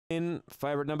in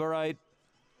favourite number 8,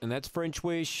 and that's French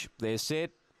Wish. They're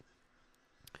set.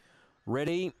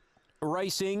 Ready.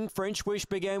 Racing. French Wish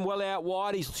began well out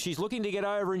wide. She's looking to get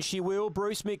over, and she will.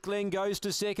 Bruce McGlenn goes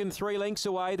to second, 3 lengths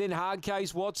away. Then Hard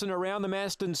Case Watson around them.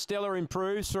 Aston Stella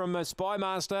improves from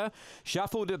Spymaster.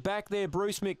 Shuffled it back there,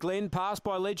 Bruce McGlenn. Passed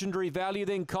by Legendary Value,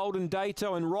 then Colden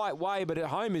Dato and Right Way, but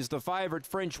at home is the favourite,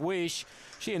 French Wish.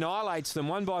 She annihilates them.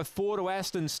 1 by 4 to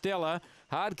Aston Stella.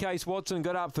 Hard Case Watson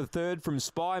got up for third from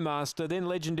Spymaster. Then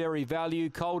Legendary Value,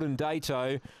 Colden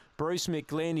Dato. Bruce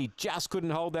McGlenn, he just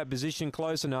couldn't hold that position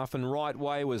close enough, and Right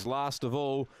Way was last of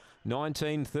all.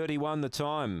 19:31 the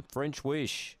time. French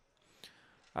Wish.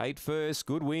 8 first,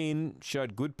 good win.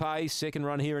 Showed good pace. Second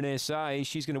run here in SA.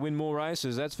 She's going to win more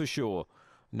races, that's for sure.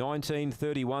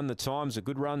 19:31 the time's a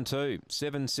good run too.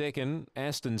 7 second,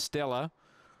 Aston Stella.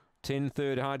 10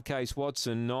 third, Hard Case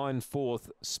Watson. 9 fourth,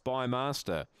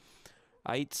 Spymaster.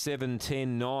 8, 7,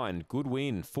 10, 9. Good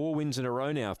win. 4 wins in a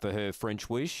row now for her, French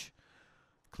Wish.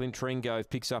 Clint Trengove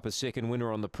picks up a second winner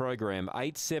on the program.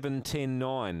 8, 7, 10,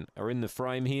 9 are in the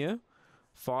frame here.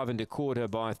 5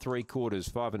 1/4 by 3/4.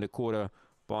 5 1/4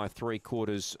 by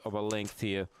 3/4 of a length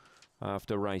here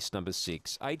after race number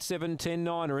 6. 8, 7, 10,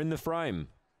 9 are in the frame.